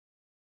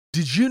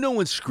Did you know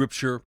in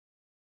Scripture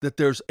that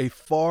there's a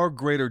far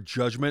greater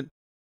judgment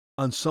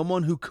on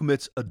someone who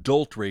commits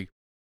adultery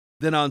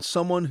than on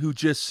someone who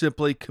just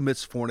simply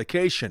commits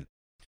fornication?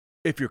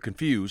 If you're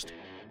confused,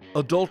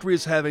 adultery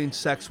is having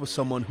sex with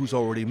someone who's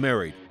already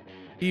married,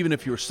 even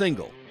if you're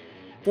single.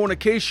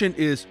 Fornication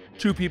is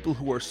two people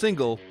who are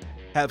single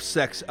have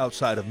sex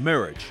outside of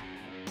marriage.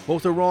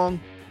 Both are wrong,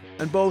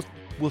 and both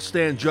will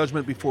stand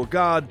judgment before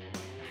God,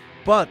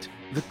 but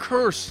the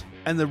curse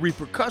and the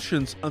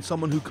repercussions on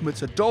someone who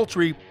commits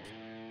adultery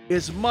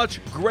is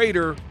much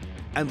greater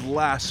and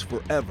lasts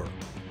forever.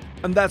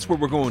 And that's where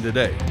we're going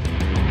today.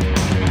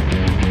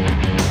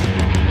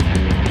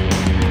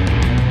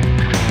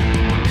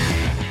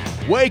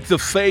 Wake the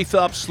faith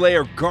up,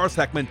 Slayer, Garth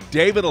Heckman,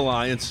 David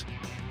Alliance.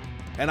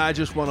 And I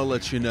just want to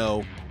let you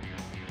know,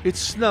 it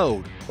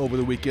snowed over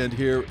the weekend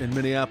here in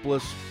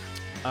Minneapolis.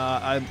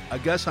 I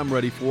guess I'm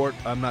ready for it.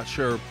 I'm not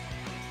sure.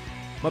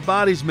 My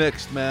body's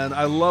mixed, man.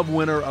 I love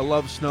winter, I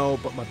love snow,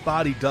 but my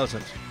body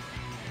doesn't.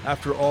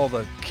 After all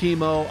the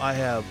chemo, I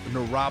have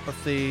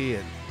neuropathy,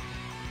 and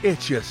it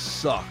just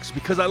sucks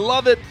because I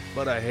love it,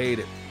 but I hate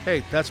it.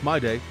 Hey, that's my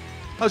day.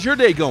 How's your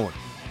day going?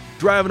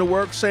 Driving to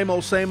work, same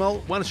old, same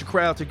old? Why don't you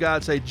cry out to God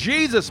and say,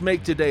 Jesus,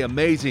 make today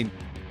amazing,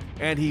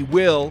 and He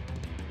will.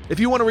 If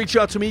you want to reach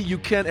out to me, you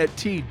can at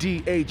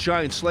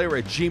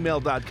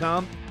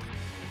TDAgiantslayer@gmail.com.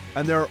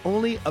 And there are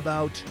only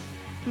about,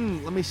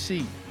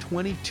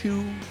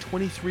 22,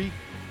 23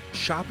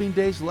 shopping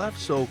days left.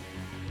 So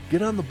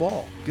get on the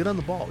ball. Get on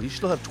the ball. You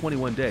still have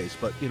 21 days,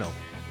 but,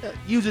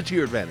 use it to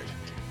your advantage.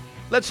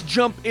 Let's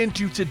jump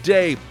into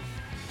today,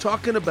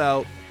 talking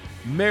about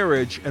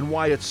marriage and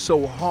why it's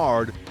so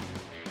hard.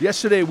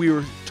 Yesterday, we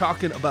were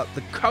talking about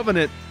the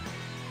covenant,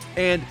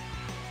 and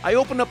I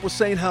opened up with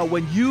saying how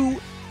when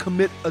you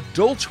commit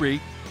adultery,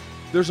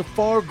 there's a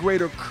far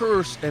greater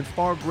curse and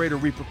far greater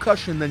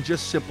repercussion than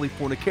just simply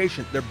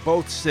fornication. They're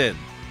both sin.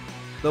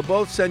 They'll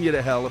both send you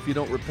to hell if you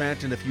don't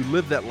repent, and if you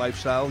live that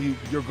lifestyle,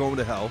 you're going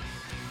to hell.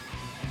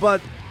 But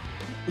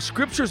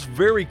Scripture's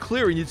very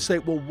clear, and you'd say,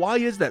 well, why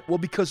is that? Well,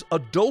 because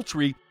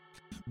adultery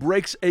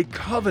breaks a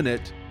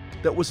covenant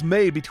that was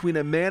made between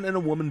a man and a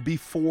woman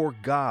before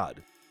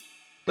God.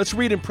 Let's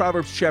read in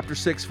Proverbs chapter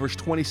 6, verse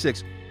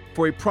 26.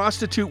 For a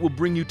prostitute will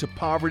bring you to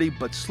poverty,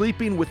 but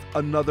sleeping with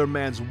another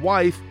man's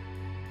wife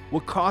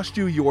will cost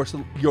you your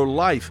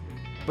life.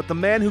 But the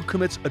man who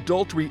commits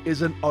adultery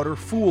is an utter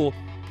fool,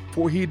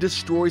 for he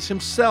destroys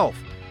himself.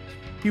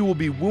 He will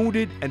be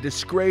wounded and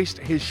disgraced.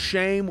 His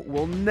shame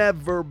will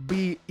never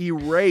be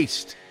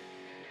erased.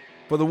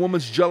 For the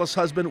woman's jealous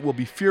husband will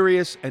be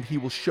furious, and he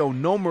will show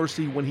no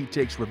mercy when he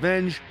takes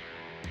revenge.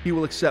 He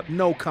will accept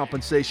no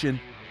compensation,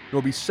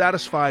 nor be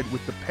satisfied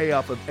with the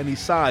payoff of any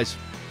size.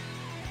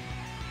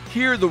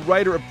 Here, the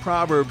writer of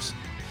Proverbs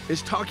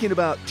is talking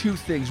about two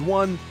things.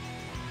 One,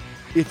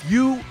 if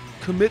you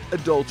commit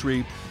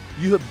adultery,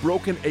 you have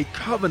broken a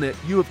covenant.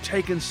 You have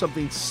taken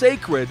something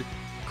sacred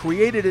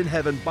created in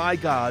heaven by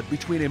God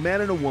between a man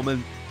and a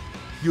woman.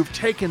 You've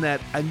taken that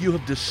and you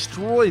have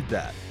destroyed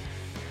that.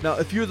 Now,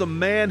 if you're the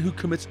man who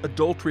commits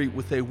adultery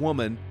with a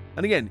woman,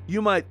 and again,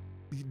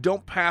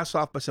 don't pass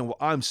off by saying, well,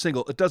 I'm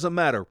single. It doesn't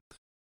matter.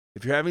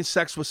 If you're having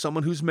sex with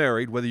someone who's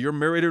married, whether you're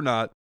married or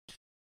not,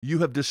 you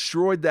have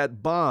destroyed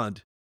that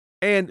bond.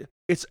 And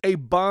it's a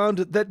bond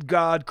that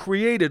God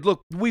created.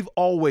 Look, we've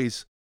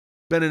always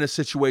been in a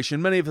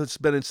situation, many of us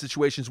have been in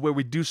situations where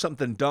we do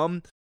something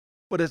dumb,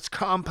 but it's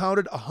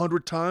compounded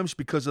 100 times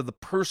because of the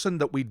person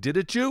that we did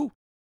it to.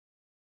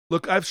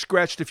 Look, I've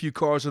scratched a few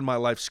cars in my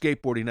life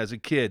skateboarding as a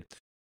kid,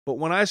 but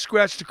when I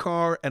scratched a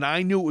car and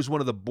I knew it was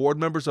one of the board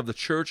members of the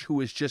church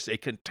who is just a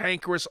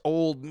cantankerous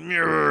old,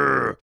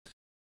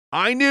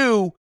 I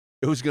knew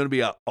it was going to be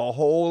a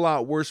whole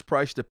lot worse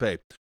price to pay.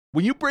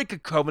 When you break a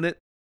covenant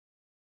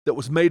that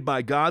was made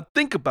by God,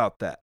 think about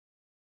that.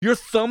 You're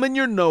thumbing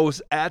your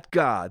nose at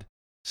God,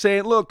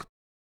 saying, look,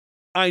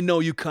 I know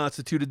you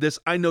constituted this.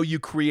 I know you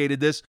created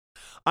this.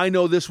 I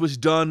know this was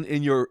done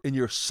in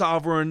your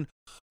sovereign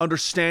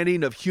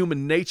understanding of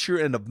human nature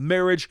and of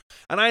marriage.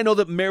 And I know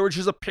that marriage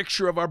is a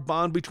picture of our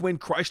bond between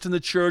Christ and the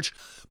church,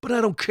 but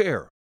I don't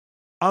care.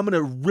 I'm going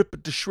to rip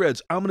it to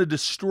shreds. I'm going to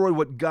destroy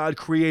what God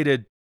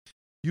created.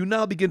 You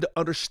now begin to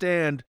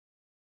understand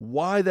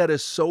why that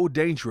is so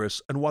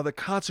dangerous and why the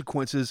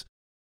consequences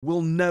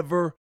will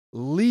never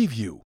leave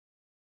you.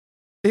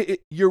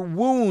 Your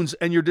wounds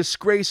and your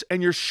disgrace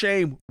and your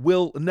shame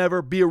will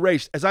never be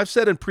erased. As I've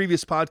said in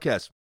previous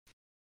podcasts,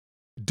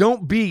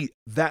 don't be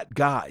that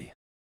guy.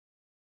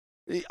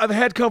 I've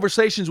had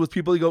conversations with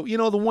people who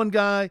go, the one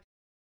guy,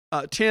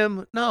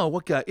 Tim, no,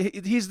 what guy?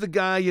 He's the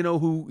guy,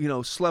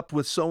 who, slept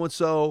with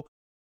so-and-so.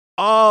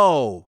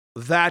 Oh,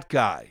 that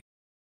guy.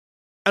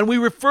 And we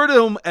refer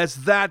to him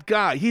as that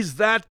guy. He's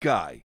that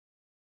guy.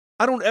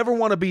 I don't ever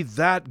want to be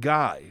that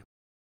guy.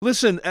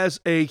 Listen,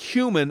 as a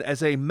human,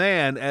 as a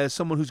man, as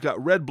someone who's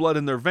got red blood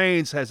in their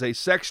veins, has a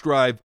sex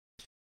drive,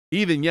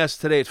 even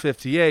today at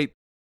 58,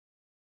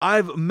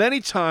 I've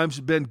many times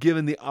been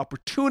given the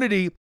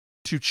opportunity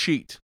to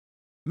cheat.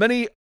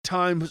 Many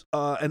times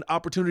and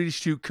opportunities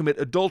to commit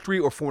adultery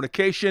or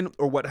fornication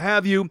or what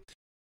have you.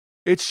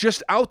 It's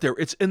just out there.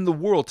 It's in the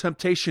world.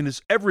 Temptation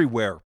is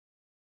everywhere.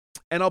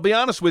 And I'll be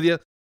honest with you,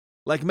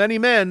 like many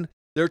men,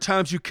 there are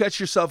times you catch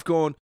yourself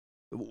going,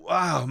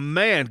 wow,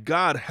 man,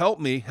 God, help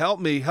me, help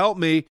me, help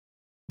me.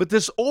 But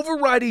this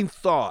overriding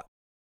thought,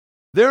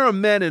 there are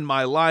men in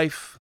my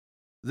life,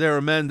 there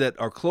are men that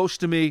are close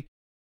to me,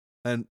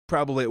 and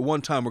probably at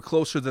one time were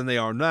closer than they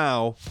are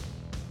now,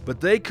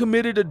 but they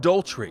committed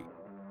adultery,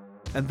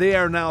 and they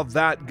are now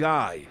that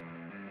guy.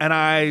 And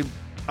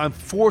I'm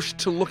forced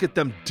to look at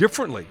them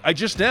differently. I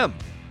just am.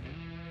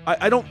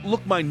 I don't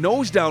look my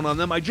nose down on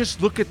them. I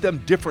just look at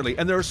them differently.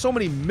 And there are so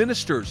many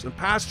ministers and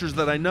pastors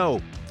that I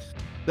know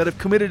that have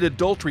committed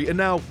adultery, and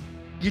now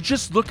you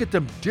just look at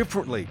them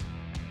differently.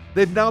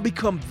 They've now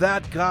become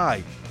that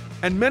guy.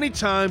 And many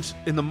times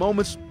in the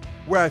moments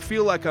where I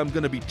feel like I'm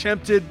going to be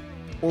tempted,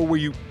 or where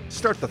you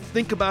start to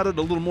think about it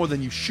a little more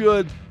than you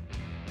should,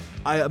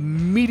 I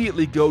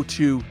immediately go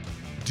to,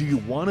 do you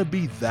want to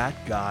be that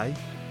guy?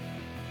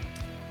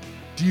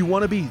 Do you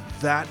want to be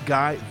that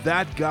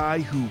guy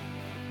who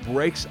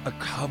breaks a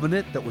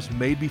covenant that was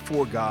made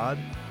before God?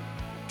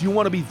 Do you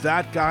want to be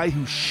that guy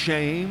whose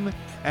shame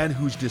and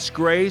whose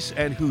disgrace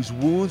and whose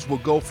wounds will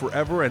go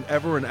forever and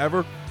ever and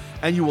ever,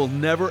 and you will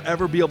never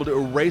ever be able to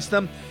erase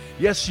them?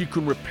 Yes, you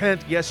can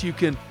repent. Yes, you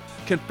can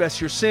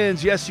confess your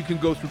sins. Yes, you can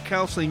go through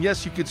counseling.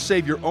 Yes, you could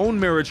save your own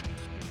marriage,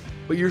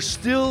 but you're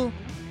still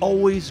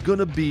always going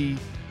to be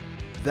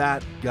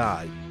that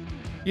guy.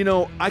 You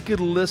know, I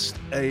could list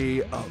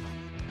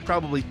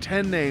probably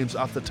 10 names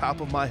off the top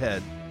of my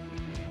head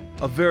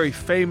of very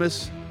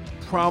famous,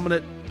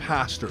 prominent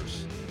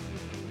pastors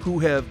who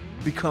have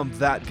become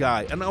that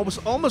guy. And I was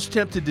almost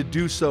tempted to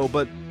do so,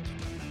 but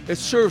it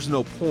serves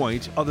no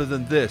point other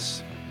than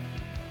this.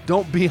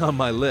 Don't be on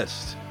my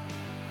list.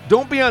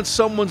 Don't be on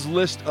someone's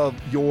list of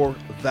you're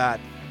that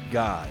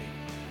guy.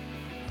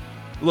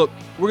 Look,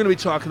 we're going to be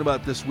talking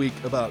about this week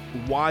about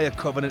why a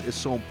covenant is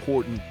so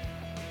important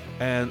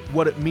and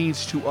what it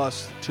means to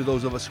us, to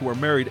those of us who are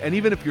married. And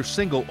even if you're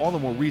single, all the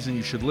more reason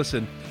you should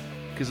listen,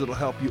 because it'll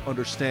help you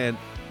understand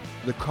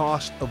the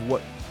cost of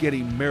what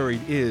getting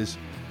married is.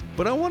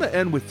 But I want to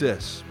end with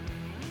this.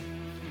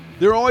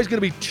 There are always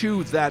going to be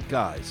two that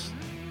guys.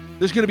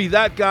 There's going to be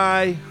that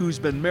guy who's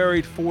been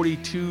married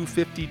 42,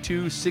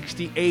 52,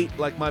 68,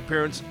 like my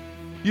parents.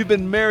 You've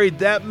been married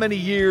that many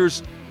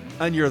years,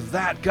 and you're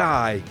that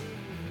guy.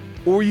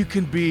 Or you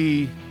can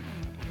be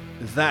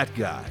that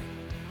guy.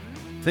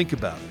 Think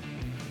about it.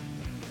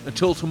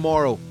 Until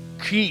tomorrow,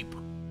 keep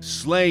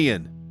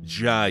slaying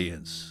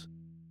giants.